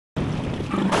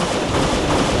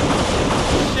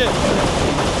shit.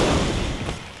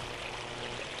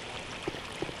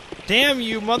 Damn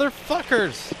you,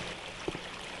 motherfuckers!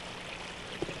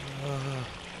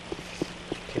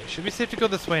 Okay, should be safe to go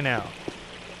this way now.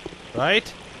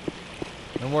 Right?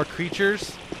 No more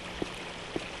creatures.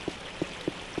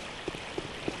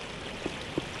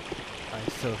 I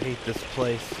so hate this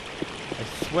place. I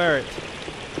swear it.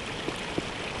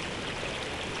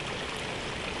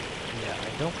 Yeah,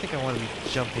 I don't think I want to be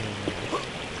jumping in there.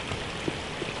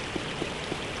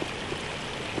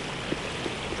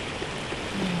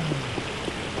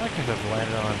 I could have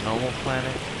landed on a normal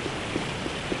planet.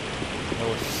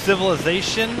 Or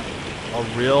civilization? A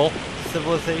real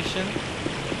civilization?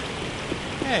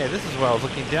 Hey, this is where I was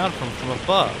looking down from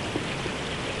above.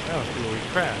 That was where we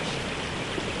crashed.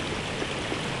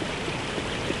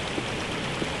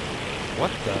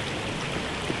 What the?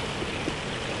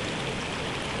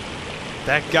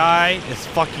 That guy is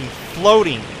fucking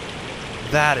floating.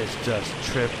 That is just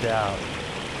tripped out.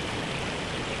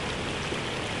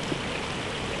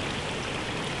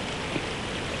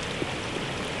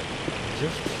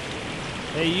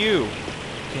 Hey you!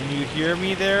 Can you hear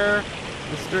me there,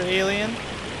 Mr. Alien?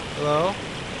 Hello?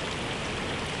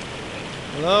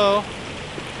 Hello?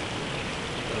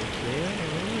 Okay,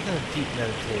 maybe he's in a deep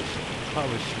meditation.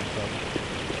 Probably should have.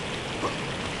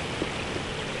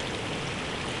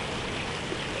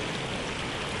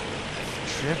 That's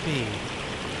trippy.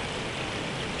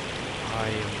 I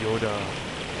am Yoda.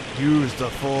 Use the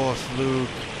Force, Luke.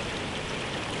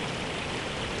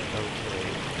 Okay.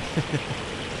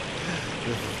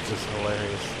 This is just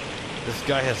hilarious. This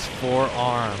guy has 4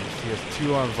 arms. He has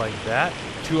 2 arms like that,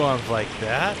 2 arms like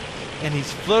that, and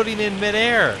he's floating in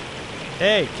midair.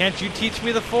 Hey, can't you teach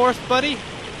me the Force, buddy?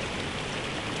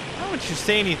 Why don't you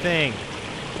say anything?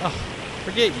 Oh,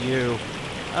 forget you.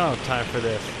 I don't have time for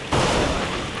this.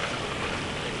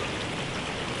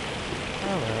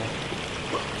 Oh well.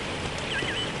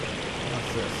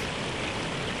 What's this?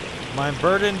 My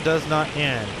burden does not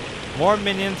end. More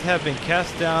minions have been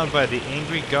cast down by the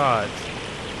angry gods.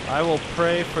 I will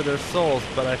pray for their souls,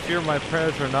 but I fear my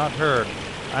prayers are not heard.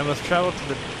 I must travel to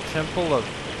the temple of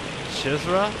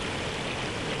Shizra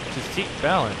to seek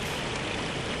balance.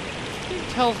 Something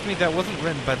tells me that wasn't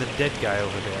written by the dead guy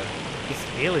over there. This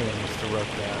alien must have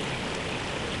wrote that.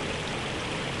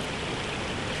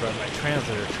 That's right, my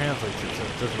translator translates it so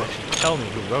it doesn't actually tell me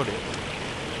who wrote it.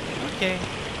 Okay.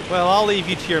 Well, I'll leave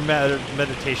you to your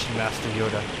meditation, Master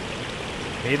Yoda.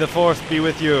 May the Force be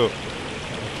with you.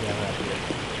 Okay, I'm out here.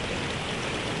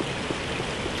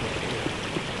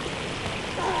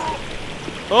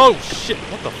 Oh shit!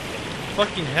 What the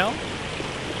fucking hell?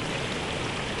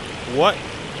 What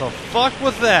the fuck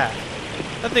was that?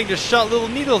 That thing just shot little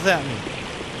needles at me.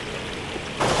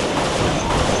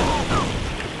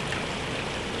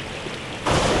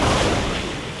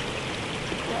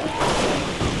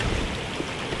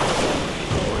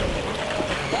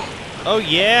 Oh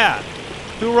yeah!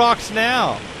 Who rocks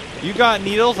now? You got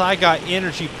needles, I got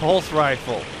energy pulse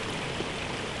rifle.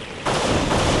 I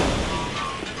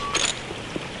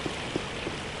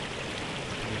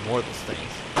need more of those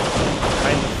things.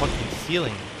 Hide in the fucking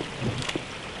ceiling.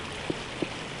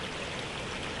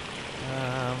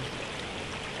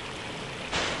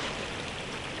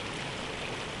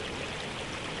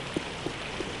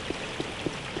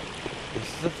 This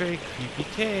is a very creepy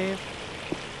cave.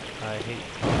 I hate.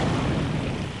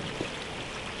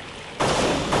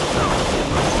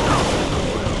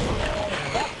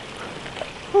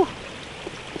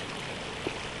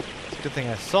 Good thing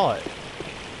I saw it.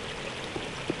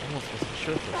 Almost wasn't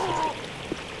sure for a second.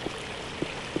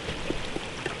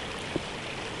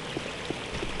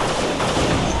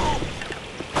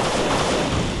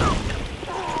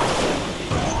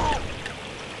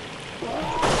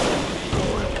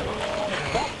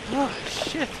 Oh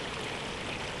shit!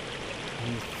 How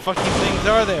many fucking things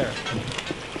are there?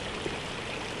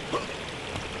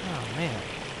 Oh man.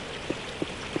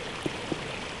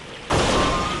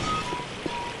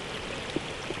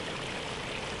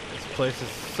 This place is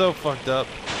so fucked up.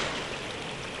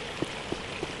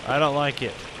 I don't like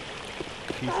it.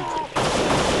 Creepy.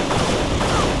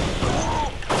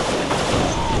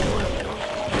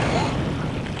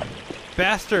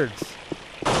 Bastards!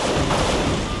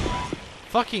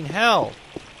 Fucking hell!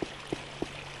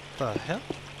 The hell?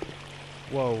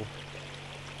 Whoa.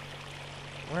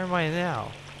 Where am I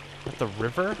now? At the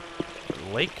river?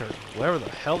 Or lake? Or wherever the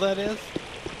hell that is?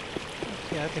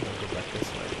 Yeah, I think I'll go back this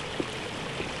way.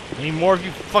 Any more of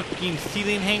you fucking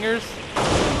ceiling hangers?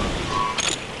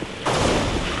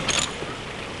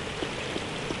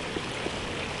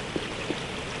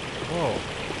 Whoa.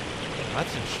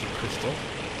 That's interesting crystal.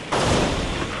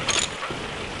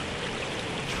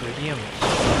 Tritium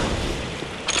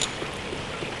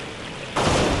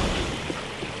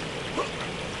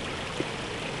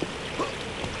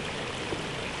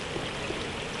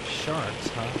shards,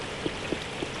 huh?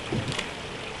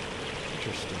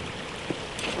 Interesting.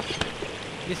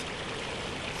 This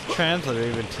translator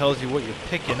even tells you what you're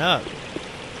picking up.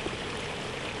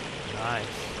 Nice.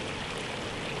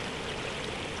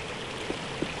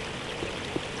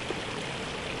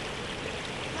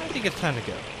 I think it's time to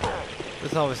go.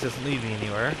 This always doesn't lead me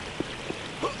anywhere.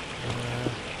 Okay,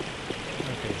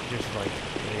 here's the light.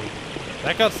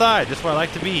 Back outside, just where I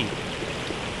like to be.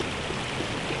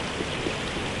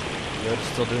 Yoda's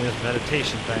still doing his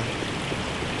meditation thing.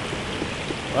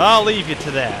 Well, I'll leave you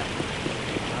to that.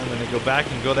 I'm going to go back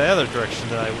and go the other direction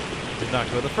that I did not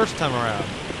go the first time around.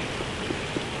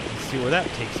 Let's see where that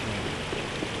takes me.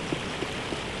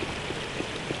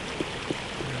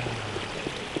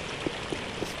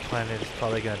 This planet is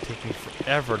probably going to take me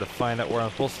forever to find out where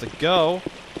I'm supposed to go.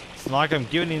 It's not like I'm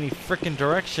giving any frickin'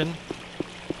 direction.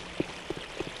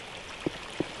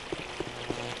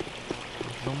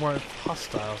 No more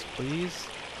hostiles, please.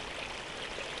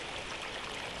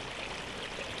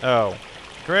 Oh,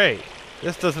 great.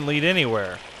 This doesn't lead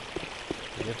anywhere.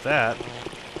 Get that.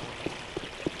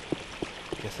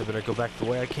 Guess I better go back the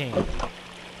way I came.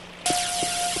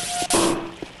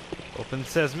 Open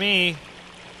sesame.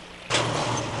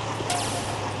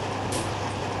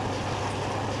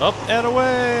 Up and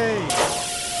away!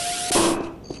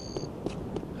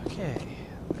 Okay,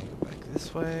 let me go back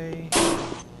this way.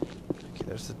 Okay,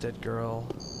 there's the dead girl.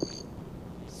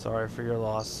 Sorry for your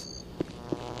loss.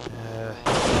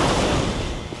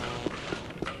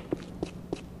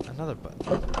 Another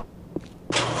button.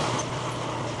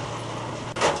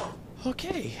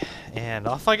 Okay, and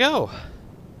off I go.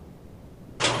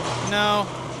 No.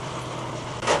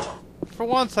 For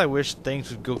once I wish things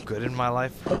would go good in my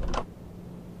life.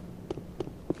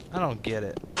 I don't get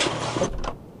it.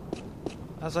 I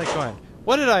was like going,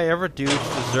 what did I ever do to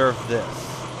deserve this?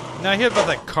 Now I hear about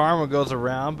that karma goes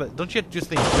around, but don't you have to do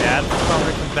something bad for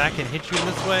karma to come back and hit you in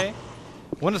this way?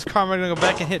 When is karma going to go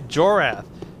back and hit Jorath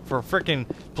for frickin'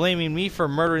 blaming me for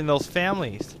murdering those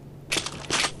families?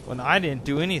 When I didn't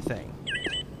do anything.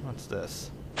 What's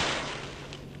this?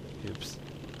 Oops.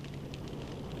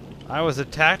 I was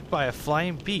attacked by a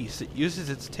flying beast that uses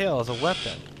its tail as a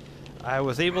weapon. I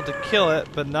was able to kill it,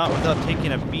 but not without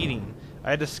taking a beating.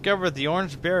 I discovered the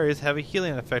orange berries have a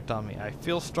healing effect on me. I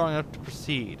feel strong enough to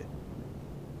proceed.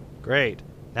 Great.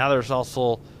 Now there's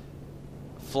also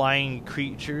flying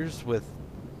creatures with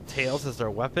tails as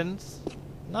their weapons.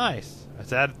 Nice.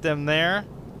 I've added them there.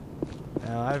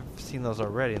 Now I've seen those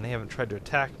already, and they haven't tried to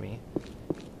attack me.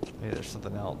 Maybe there's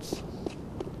something else.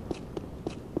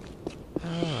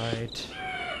 Alright.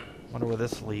 Wonder where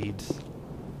this leads.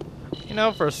 You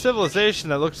know, for a civilization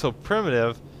that looks so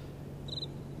primitive,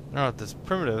 not this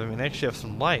primitive, I mean, they actually have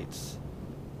some lights.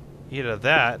 Either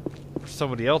that, or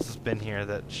somebody else has been here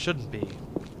that shouldn't be.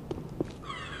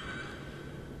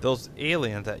 Those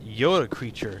aliens, that Yoda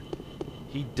creature,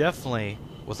 he definitely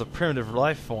was a primitive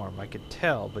life form, I could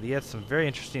tell, but he had some very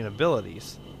interesting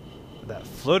abilities. That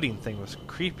floating thing was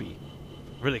creepy.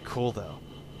 Really cool, though.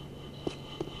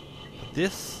 But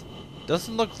this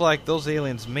doesn't look like those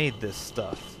aliens made this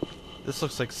stuff. This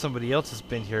looks like somebody else has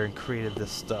been here and created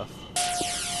this stuff.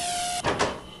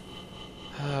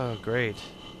 Oh, great.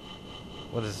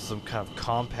 What is this, some kind of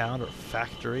compound or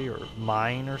factory or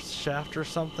mine or shaft or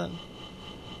something?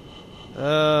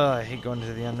 I hate going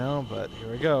into the unknown, but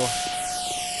here we go.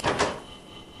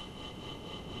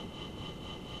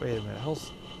 Wait a minute,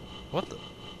 what the?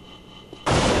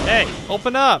 Hey,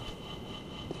 open up!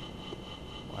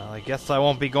 Well, I guess I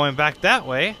won't be going back that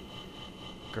way.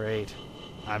 Great.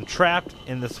 I'm trapped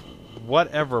in this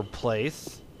whatever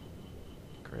place.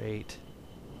 Great.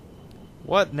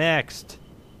 What next?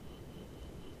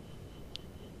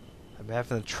 I've been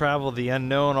having to travel the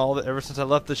unknown ever since I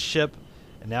left the ship,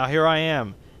 and now here I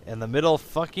am in the middle of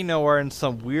fucking nowhere in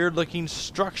some weird looking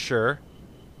structure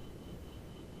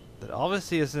that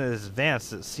obviously isn't as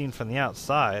advanced as it's seen from the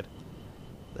outside.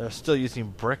 They're still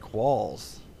using brick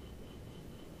walls.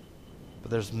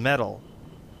 But there's metal.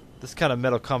 This kind of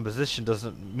metal composition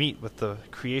doesn't meet with the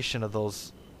creation of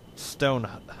those stone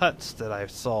huts that I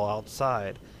saw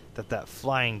outside that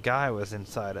flying guy was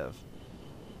inside of.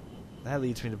 That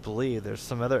leads me to believe there's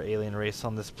some other alien race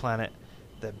on this planet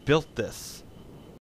that built this